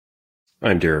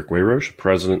I'm Derek Wayroche,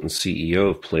 President and CEO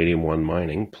of Palladium One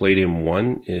Mining. Palladium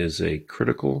One is a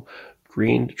critical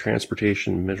green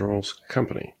transportation minerals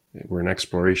company. We're in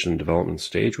exploration and development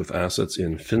stage with assets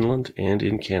in Finland and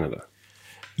in Canada.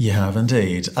 You have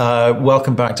indeed.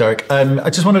 Welcome back, Derek. I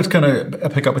just wanted to kind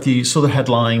of pick up with you. Saw the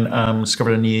headline,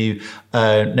 discovered a new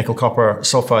nickel copper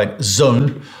sulfide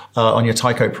zone on your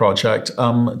Tycho project.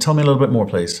 Tell me a little bit more,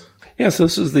 please. Yes,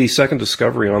 this is the second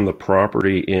discovery on the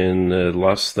property in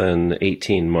less than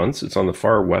 18 months. It's on the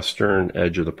far western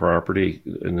edge of the property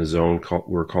in the zone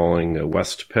we're calling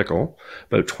West Pickle,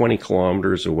 about 20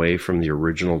 kilometers away from the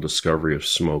original discovery of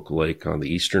Smoke Lake on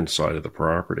the eastern side of the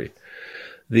property.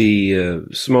 The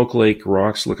Smoke Lake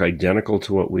rocks look identical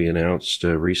to what we announced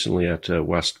recently at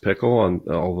West Pickle,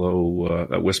 although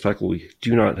at West Pickle we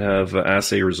do not have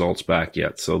assay results back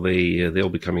yet, so they'll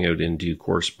be coming out in due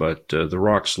course. But the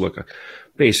rocks look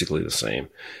basically the same,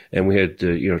 and we had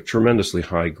tremendously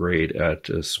high grade at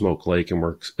Smoke Lake, and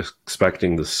we're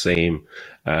expecting the same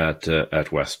at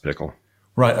West Pickle.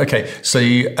 Right. Okay. So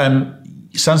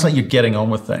sounds like you're getting on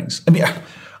with things. I mean,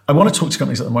 I want to talk to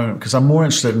companies at the moment because I'm more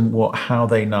interested in how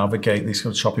they navigate these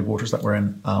kind of choppy waters that we're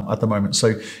in at the moment.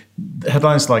 So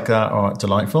headlines like that are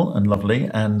delightful and lovely,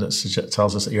 and it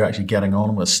tells us that you're actually getting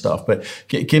on with stuff. But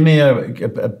give me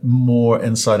a more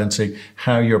insight into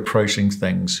how you're approaching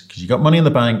things, because you got money in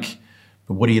the bank,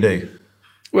 but what do you do?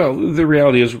 Well, the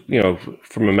reality is,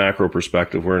 from a macro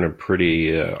perspective, we're in a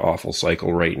pretty awful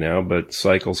cycle right now, but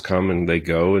cycles come and they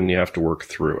go, and you have to work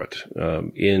through it.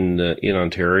 In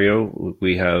Ontario,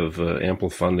 we have ample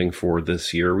funding for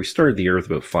this year. We started the year with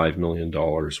about $5 million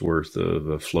worth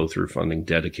of flow-through funding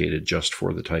dedicated just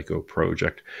for the Tycho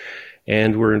project.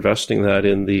 And we're investing that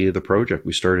in the project.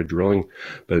 We started drilling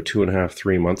about 2.5,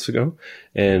 3 months ago,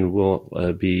 and we'll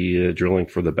be drilling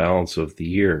for the balance of the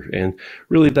year. And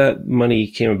really that money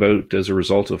came about as a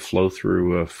result of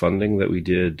flow-through funding that we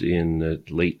did in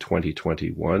late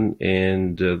 2021.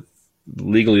 And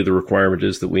legally the requirement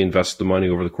is that we invest the money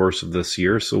over the course of this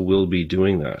year, so we'll be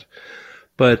doing that.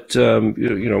 But,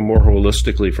 more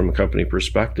holistically from a company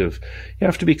perspective, you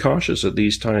have to be cautious at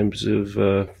these times of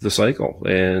the cycle.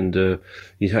 And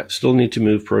you still need to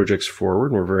move projects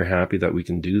forward. And we're very happy that we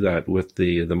can do that with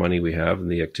the money we have and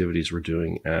the activities we're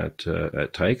doing at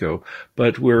Tycho.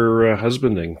 But we're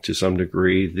husbanding to some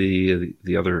degree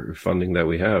the other funding that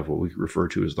we have, what we refer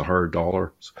to as the hard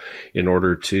dollars, in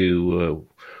order to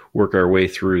work our way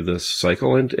through this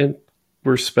cycle. And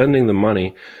we're spending the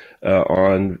money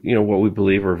on what we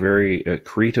believe are very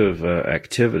creative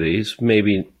activities.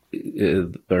 Maybe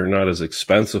they're not as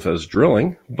expensive as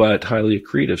drilling, but highly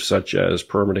accretive, such as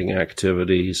permitting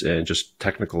activities and just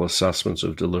technical assessments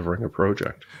of delivering a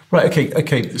project. Right.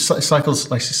 Okay.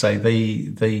 Cycles, like you say,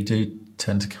 they do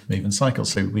tend to move in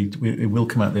cycles, so it will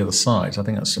come out the other side. I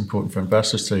think that's important for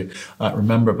investors to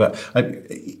remember. But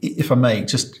if I may,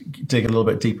 just dig a little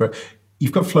bit deeper.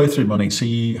 You've got flow-through money, so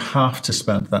you have to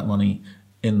spend that money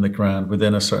in the ground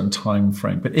within a certain time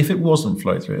frame. But if it wasn't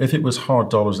flow through, if it was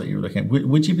hard dollars that you were looking at,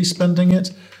 would you be spending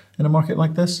it in a market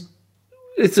like this?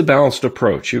 It's a balanced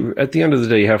approach. At the end of the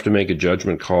day, you have to make a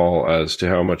judgment call as to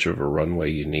how much of a runway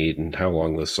you need and how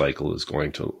long this cycle is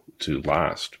going to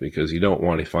last, because you don't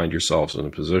want to find yourselves in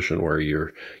a position where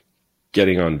you're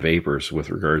getting on vapors with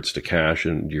regards to cash,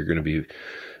 and you're going to be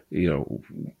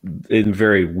in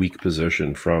very weak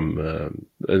position from,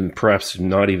 and perhaps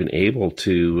not even able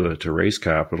to raise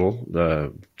capital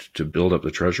to build up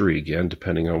the treasury again,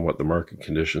 depending on what the market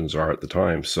conditions are at the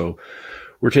time. So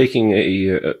we're taking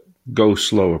a go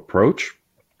slow approach.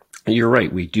 You're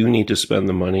right. We do need to spend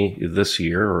the money this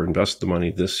year, or invest the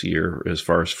money this year, as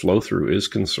far as flow through is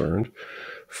concerned,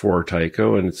 for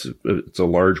Tycho, and it's a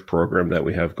large program that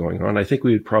we have going on. I think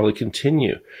we would probably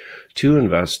continue to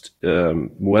invest,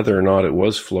 whether or not it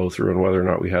was flow through and whether or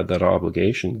not we had that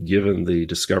obligation, given the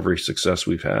discovery success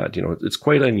we've had. It's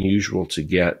quite unusual to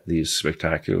get these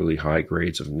spectacularly high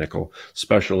grades of nickel,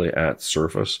 especially at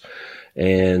surface,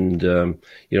 and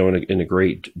in a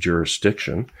great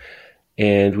jurisdiction.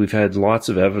 And we've had lots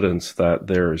of evidence that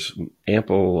there's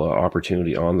ample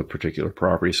opportunity on the particular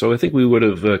property. So I think we would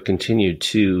have continued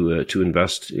to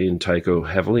invest in Tycho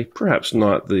heavily. Perhaps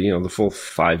not the full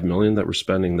 $5 million that we're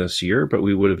spending this year, but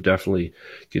we would have definitely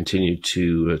continued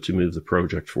to move the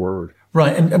project forward.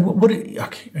 Right. And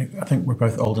I think we're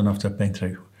both old enough to have been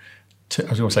through, I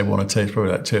was going to say one or two,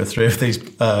 probably like 2 or 3 of these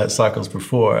cycles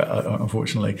before,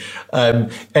 unfortunately.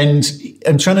 And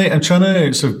I'm trying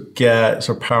to sort of get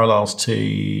sort of parallels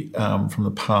to from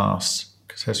the past,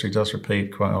 because history does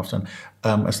repeat quite often.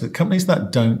 As the companies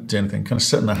that don't do anything, kind of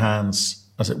sit in their hands,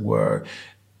 as it were,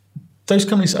 those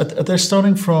companies they're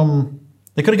starting from.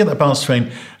 They've got to get that balance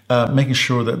between making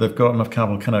sure that they've got enough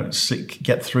capital to kind of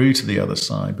get through to the other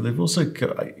side. But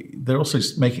they're also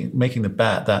making the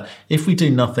bet that if we do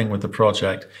nothing with the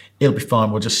project, it'll be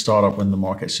fine. We'll just start up when the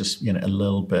market's just a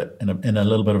little bit in a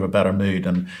little bit of a better mood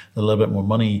and a little bit more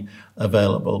money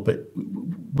available. But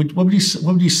what would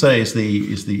you say is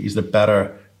the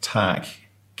better tack,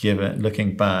 given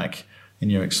looking back in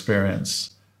your experience?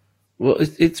 Well,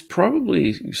 it's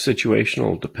probably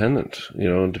situational dependent,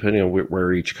 depending on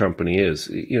where each company is.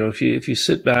 If you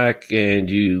sit back and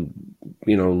you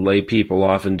lay people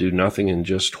off and do nothing and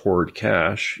just hoard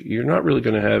cash, you're not really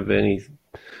going to have any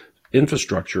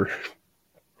infrastructure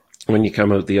when you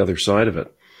come out the other side of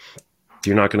it.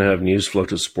 You're not going to have news flow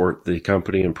to support the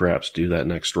company and perhaps do that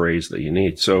next raise that you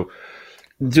need. So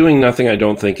doing nothing, I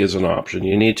don't think, is an option.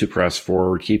 You need to press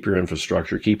forward, keep your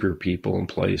infrastructure, keep your people in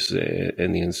place,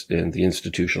 and the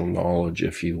institutional knowledge,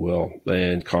 if you will,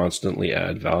 and constantly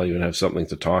add value and have something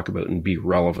to talk about and be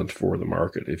relevant for the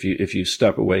market. If you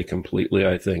step away completely,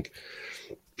 I think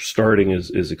starting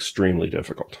is extremely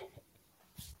difficult.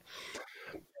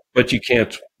 But you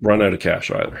can't run out of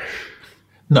cash either.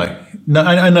 No,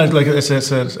 I know. Like it's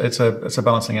a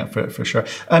balancing act for sure.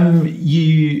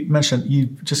 You mentioned you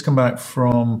just come back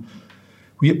from.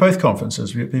 Were you at both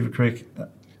conferences? Were you at Beaver Creek?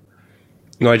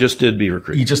 No, I just did Beaver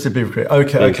Creek. You just did Beaver Creek.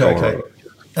 Okay.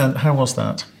 And how was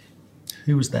that?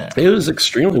 Who was there? It was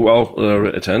extremely well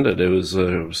attended. It was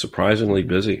surprisingly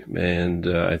busy, and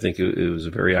I think it was a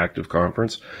very active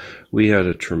conference. We had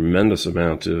a tremendous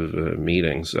amount of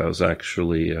meetings. I was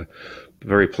actually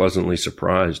very pleasantly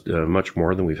surprised, much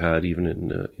more than we've had even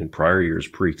in prior years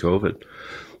pre-COVID.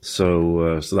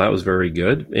 So that was very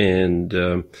good, and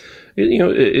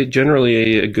it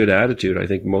generally a good attitude. I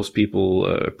think most people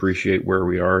appreciate where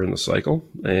we are in the cycle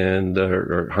and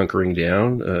are hunkering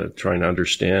down, trying to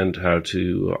understand how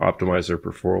to optimize their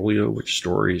portfolio, which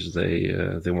stories they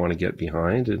want to get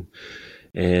behind,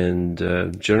 and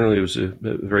generally it was a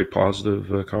very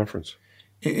positive conference.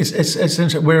 It's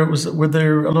interesting. Were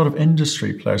there a lot of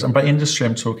industry players? And by industry,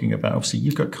 I'm talking about, obviously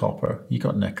you've got copper, you've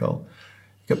got nickel,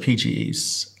 you've got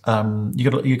PGEs.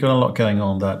 You got a lot going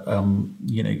on that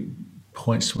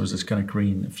points towards this kind of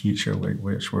green future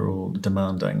which we're all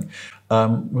demanding.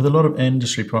 With a lot of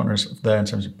industry partners there in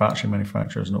terms of battery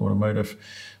manufacturers and automotive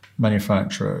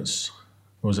manufacturers,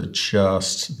 or was it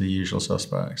just the usual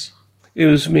suspects? It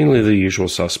was mainly the usual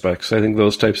suspects. I think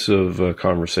those types of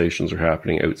conversations are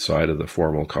happening outside of the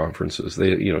formal conferences.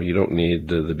 You don't need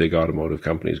the big automotive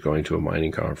companies going to a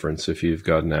mining conference. If you've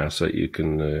got an asset, you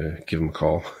can give them a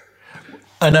call.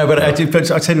 I know, but I do. But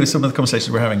I tell you, some of the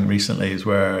conversations we're having recently is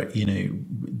where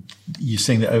you're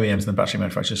seeing the OEMs and the battery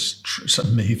manufacturers sort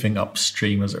of moving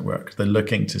upstream, as it were. They're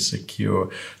looking to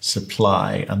secure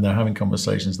supply, and they're having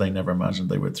conversations they never imagined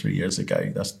they would 3 years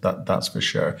ago. That's for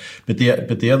sure. But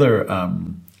the other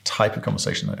type of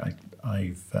conversation that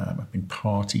I've been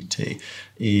party to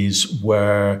is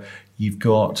where you've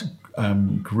got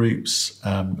groups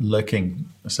looking,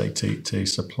 say, to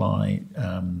supply.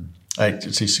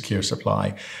 To secure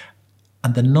supply,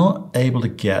 and they're not able to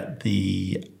get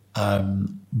the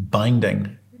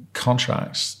binding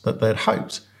contracts that they'd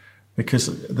hoped,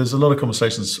 because there's a lot of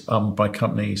conversations by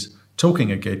companies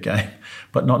talking a good game,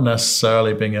 but not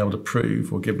necessarily being able to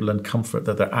prove or give lend comfort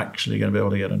that they're actually going to be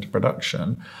able to get into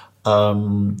production,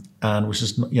 and which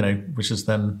is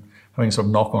then having sort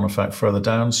of knock-on effect further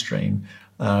downstream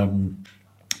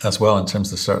as well, in terms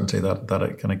of the certainty that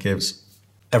it kind of gives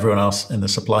everyone else in the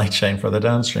supply chain further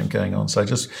downstream going on. So I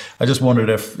just wondered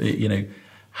if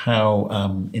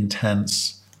how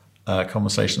intense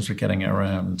conversations we're getting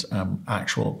around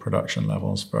actual production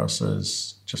levels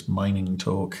versus just mining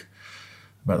talk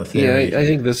about the theory. Yeah, I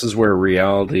think this is where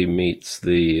reality meets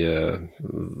the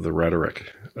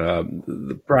rhetoric.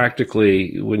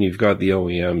 Practically, when you've got the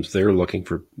OEMs, they're looking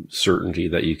for certainty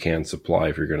that you can supply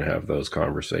if you're going to have those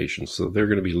conversations. So they're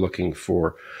going to be looking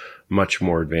for much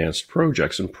more advanced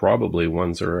projects, and probably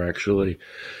ones that are actually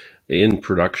in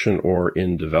production or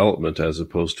in development, as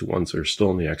opposed to ones that are still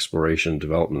in the exploration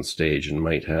development stage and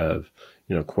might have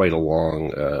quite a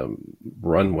long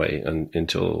runway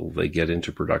until they get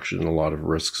into production, and a lot of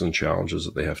risks and challenges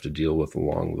that they have to deal with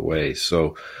along the way.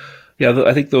 So yeah,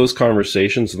 I think those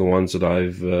conversations are the ones that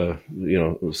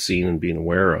I've seen and been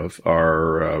aware of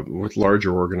are with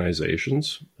larger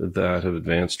organizations that have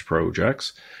advanced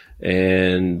projects.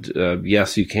 And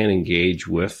yes, you can engage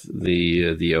with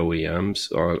the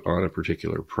OEMs on a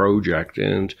particular project,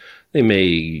 and they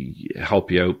may help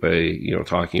you out by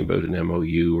talking about an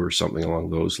MOU or something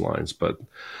along those lines. But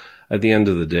at the end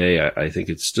of the day, I think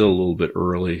it's still a little bit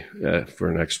early for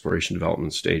an exploration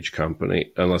development stage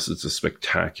company, unless it's a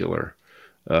spectacular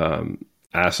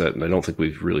asset. And I don't think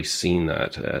we've really seen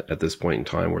that at this point in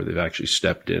time where they've actually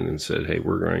stepped in and said, hey,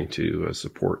 we're going to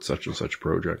support such and such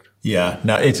project. Yeah,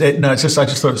 no, it's just, I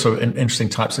just thought sort of interesting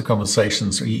types of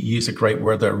conversations. You use a great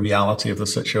word there, reality of the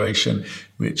situation,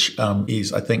 which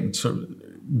is, I think, sort of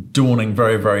dawning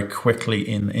very, very quickly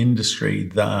in industry.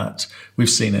 That we've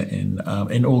seen it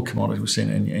in all commodities. We've seen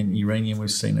it in uranium.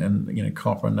 We've seen it in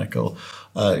copper, nickel,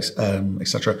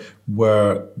 etc.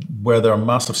 Where there are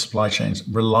massive supply chains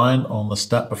reliant on the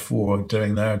step before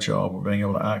doing their job or being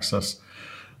able to access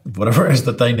whatever it is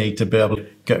that they need to be able to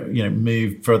get,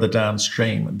 move further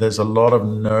downstream. There's a lot of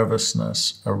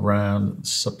nervousness around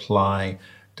supply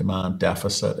demand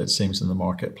deficit, it seems, in the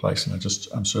marketplace, and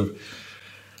I'm sort of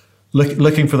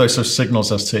looking for those sort of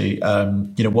signals as to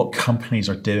what companies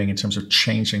are doing in terms of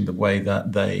changing the way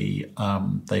that they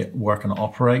work and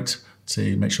operate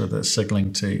to make sure that they're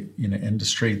signaling to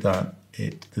industry that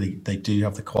they do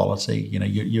have the quality.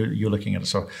 You're looking at a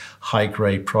sort of high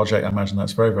grade project. I imagine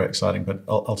that's very, very exciting, but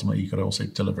ultimately you've got to also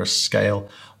deliver scale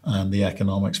and the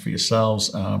economics for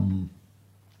yourselves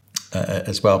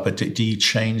as well. But do you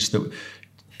change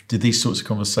do these sorts of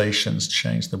conversations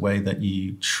change the way that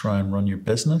you try and run your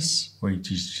business, or do you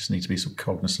just need to be sort of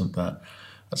cognizant that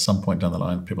at some point down the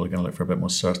line people are going to look for a bit more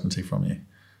certainty from you?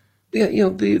 Yeah,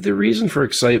 the reason for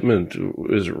excitement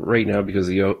is right now because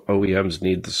the OEMs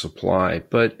need the supply,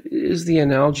 but is the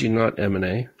analogy not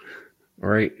M&A? All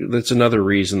right, that's another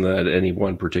reason that any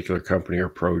one particular company or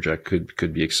project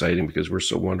could be exciting, because we're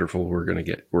so wonderful, we're going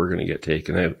to get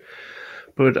taken out.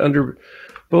 But under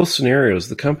both scenarios,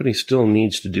 the company still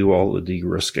needs to do all the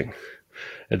de-risking,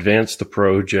 advance the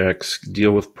projects,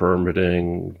 deal with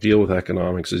permitting, deal with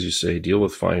economics, as you say, deal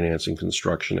with financing,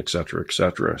 construction, et cetera, et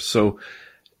cetera. So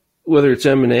whether it's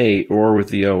M&A or with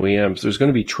the OEMs, there's going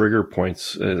to be trigger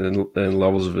points and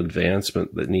levels of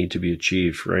advancement that need to be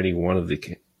achieved for any one of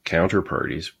the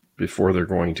counterparties before they're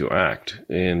going to act.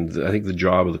 And I think the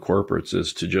job of the corporates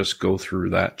is to just go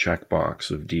through that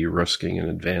checkbox of de-risking and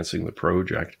advancing the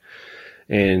project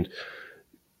and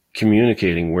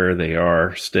communicating where they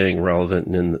are, staying relevant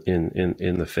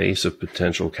in the face of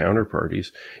potential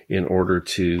counterparties in order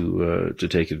to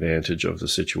take advantage of the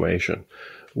situation.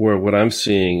 Where what I'm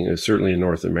seeing, certainly in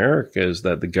North America, is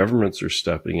that the governments are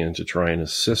stepping in to try and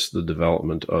assist the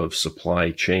development of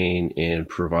supply chain and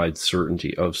provide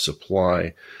certainty of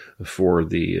supply for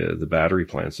the battery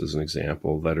plants, as an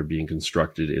example, that are being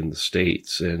constructed in the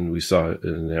States. And we saw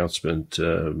an announcement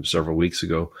several weeks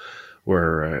ago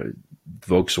where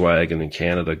Volkswagen and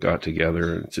Canada got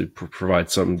together to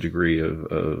provide some degree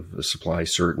of supply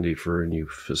certainty for a new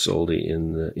facility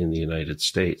in the United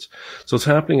States. So it's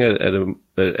happening at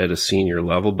a senior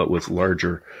level, but with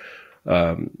larger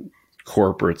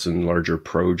corporates and larger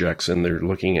projects, and they're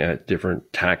looking at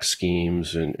different tax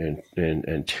schemes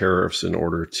and tariffs in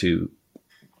order to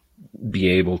be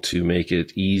able to make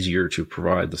it easier to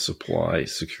provide the supply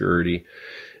security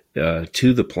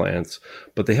to the plants,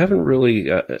 but they haven't really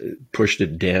pushed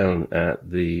it down at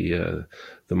the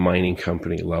mining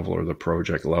company level or the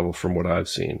project level, from what I've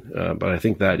seen. But I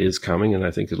think that is coming, and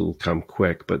I think it'll come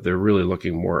quick. But they're really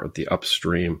looking more at the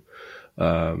upstream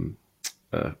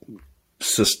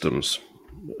systems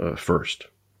first.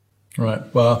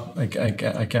 Right. Well,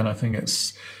 again, I think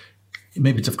it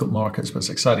may be difficult markets, but it's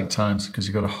exciting times because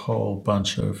you've got a whole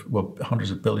bunch of, hundreds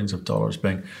of billions of dollars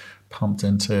being pumped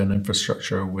into an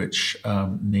infrastructure which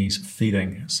needs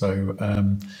feeding. So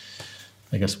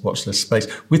I guess watch this space.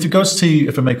 With regards to,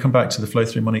 if I may come back to the flow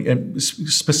through money,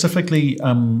 specifically,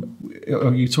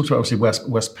 you talked about obviously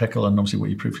West Pickle and obviously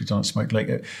what you previously done at Smoke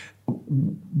Lake.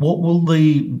 What will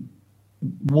the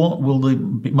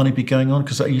money be going on?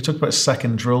 Because you talked about a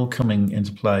second drill coming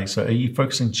into play. So are you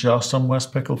focusing just on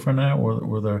West Pickle for now, or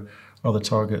were there other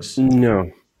targets?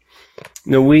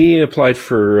 No, we applied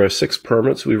for 6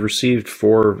 permits. We've received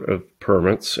 4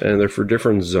 permits, and they're for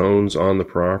different zones on the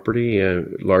property,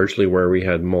 largely where we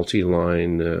had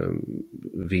multi-line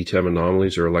VTEM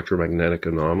anomalies or electromagnetic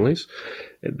anomalies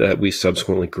that we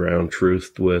subsequently ground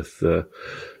truthed with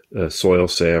soil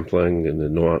sampling and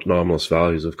the anomalous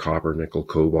values of copper, nickel,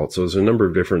 cobalt. So there's a number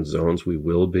of different zones we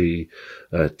will be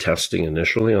testing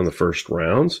initially on the first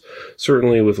rounds.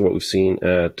 Certainly with what we've seen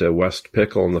at West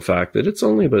Pickle and the fact that it's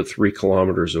only about 3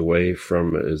 kilometers away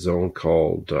from a zone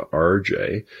called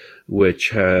RJ, which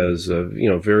has a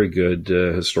very good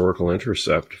historical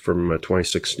intercept from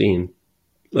 2016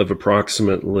 of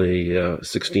approximately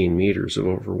 16 meters of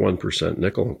over 1%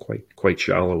 nickel, and quite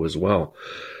shallow as well.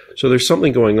 So there's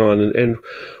something going on, and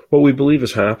what we believe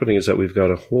is happening is that we've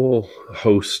got a whole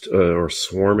host, or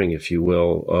swarming, if you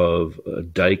will, of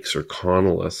dikes or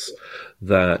conoliths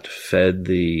that fed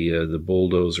the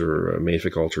bulldozer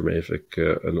mafic ultramafic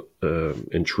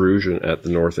intrusion at the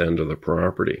north end of the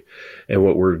property. And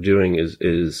what we're doing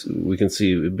is we can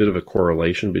see a bit of a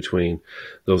correlation between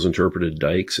those interpreted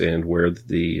dikes and where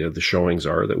the showings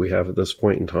are that we have at this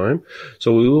point in time.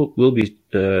 So we'll be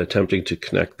attempting to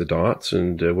connect the dots.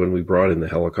 And when we brought in the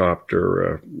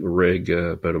helicopter rig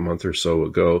about a month or so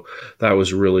ago, that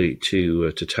was really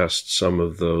to test some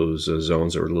of those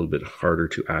zones that were a little bit harder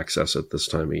to access at this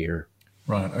time of year.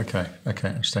 Right. Okay.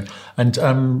 Interesting. And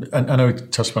I know we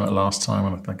touched on it last time,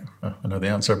 and I think I know the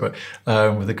answer. But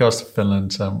with regards to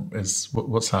Finland, is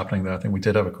what's happening there? I think we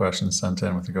did have a question sent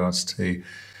in with regards to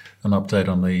an update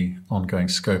on the ongoing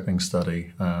scoping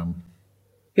study.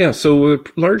 Yeah, so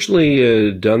we've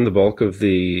largely done the bulk of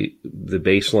the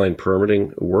baseline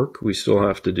permitting work. We still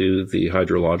have to do the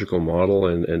hydrological model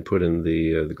and put in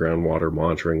the groundwater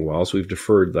monitoring wells. We've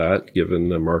deferred that given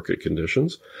the market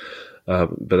conditions,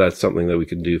 but that's something that we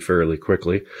can do fairly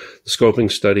quickly. The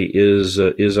scoping study is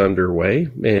underway,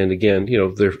 and again,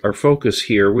 our focus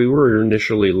here. We were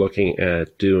initially looking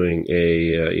at doing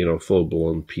a full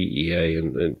blown PEA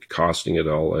and costing it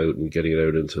all out and getting it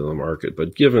out into the market,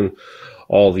 but given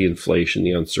all the inflation,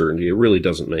 the uncertainty, it really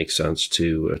doesn't make sense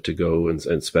to go and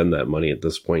spend that money at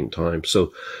this point in time.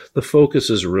 So the focus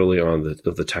is really on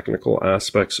the technical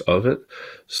aspects of it.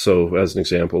 So as an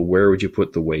example, where would you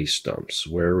put the waste dumps?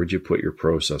 Where would you put your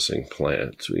processing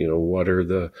plant? What are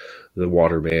the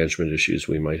water management issues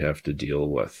we might have to deal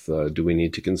with? Do we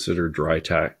need to consider dry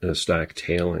stack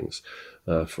tailings,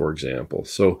 for example?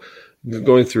 So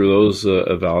going through those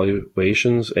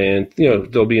evaluations, and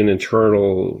there'll be an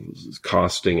internal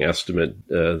costing estimate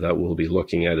that we'll be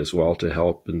looking at as well to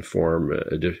help inform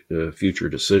future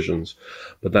decisions.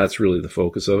 But that's really the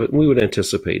focus of it, and we would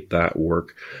anticipate that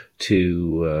work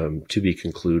to be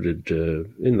concluded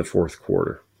in the fourth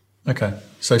quarter. Okay,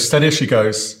 so steady as she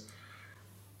goes.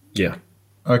 Yeah.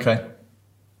 Okay.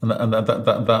 And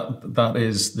that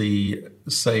is the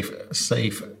safe,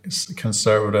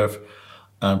 conservative,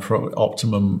 and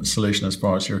optimum solution as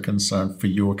far as you're concerned for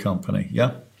your company,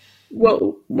 yeah?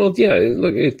 Well, yeah.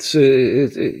 Look, it's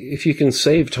if you can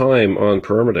save time on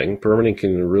permitting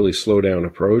can really slow down a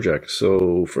project.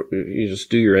 So you just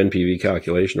do your NPV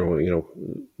calculation, or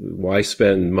why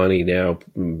spend money now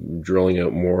drilling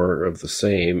out more of the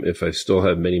same if I still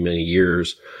have many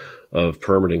years of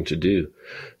permitting to do?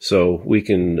 So we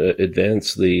can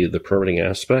advance the permitting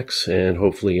aspects and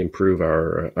hopefully improve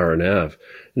our NAV.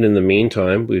 And in the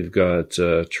meantime, we've got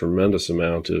a tremendous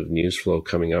amount of news flow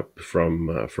coming up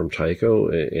from Tycho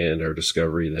and our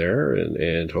discovery there,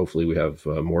 and hopefully we have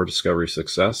more discovery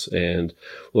success, and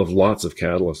we'll have lots of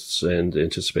catalysts and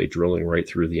anticipate drilling right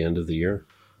through the end of the year.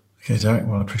 Okay, Derek.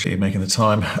 Well, I appreciate you making the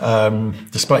time.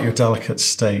 Despite your delicate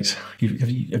state,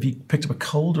 have you picked up a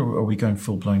cold, or are we going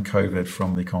full-blown COVID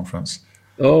from the conference?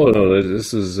 Oh, no,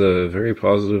 this is very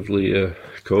positively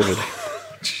COVID.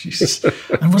 Jeez.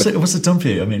 And was it dump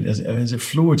you? I mean, has it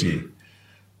floored you?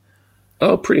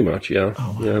 Oh, pretty much, yeah.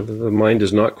 Oh, wow. Yeah, the mind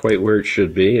is not quite where it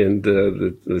should be, and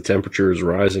the temperature is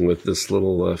rising with this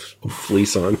little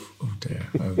fleece on. Oh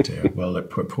dear. Well,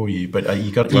 poor you. But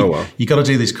you got to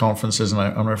do these conferences, and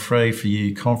I'm afraid for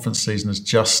you, conference season is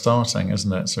just starting,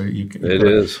 isn't it? So you've got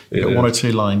one or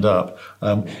two lined up.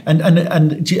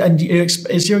 Is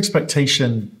your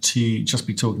expectation to just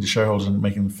be talking to shareholders and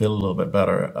making them feel a little bit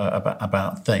better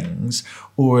about things,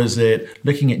 or is it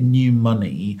looking at new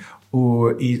money?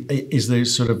 Or is there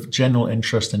sort of general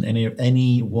interest in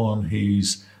anyone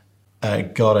who's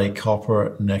got a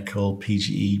copper, nickel,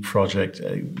 PGE project?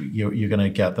 You're going to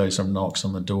get those some knocks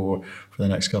on the door for the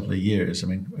next couple of years. I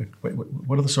mean,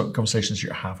 what are the sort of conversations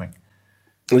you're having?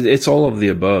 It's all of the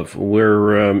above.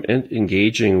 We're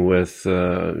engaging with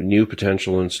new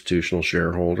potential institutional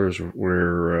shareholders.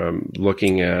 We're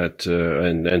looking at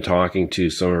and talking to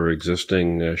some of our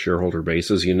existing shareholder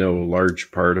bases. A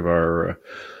large part of our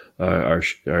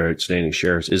outstanding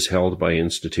shares is held by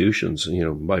institutions.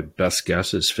 My best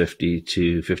guess is 50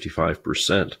 to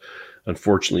 55%.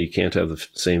 Unfortunately, you can't have the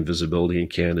same visibility in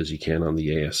Canada as you can on the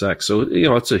ASX. So,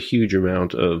 it's a huge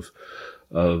amount of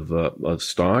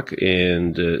stock,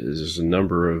 and there's a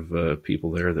number of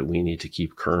people there that we need to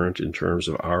keep current in terms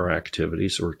of our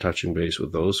activities. So we're touching base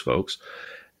with those folks.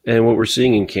 And what we're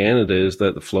seeing in Canada is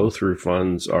that the flow-through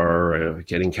funds are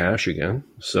getting cash again.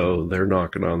 So they're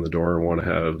knocking on the door and want to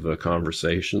have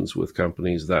conversations with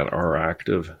companies that are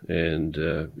active and,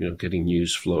 getting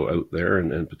news flow out there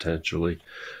and potentially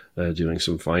doing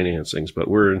some financings. But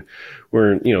we're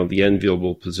in the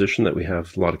enviable position that we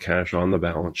have a lot of cash on the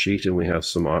balance sheet and we have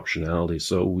some optionality.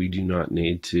 So we do not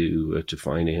need to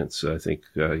finance. I think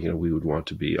we would want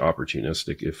to be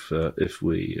opportunistic if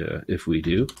we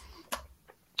do.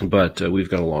 But we've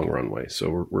got a long runway,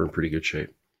 so we're in pretty good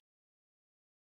shape.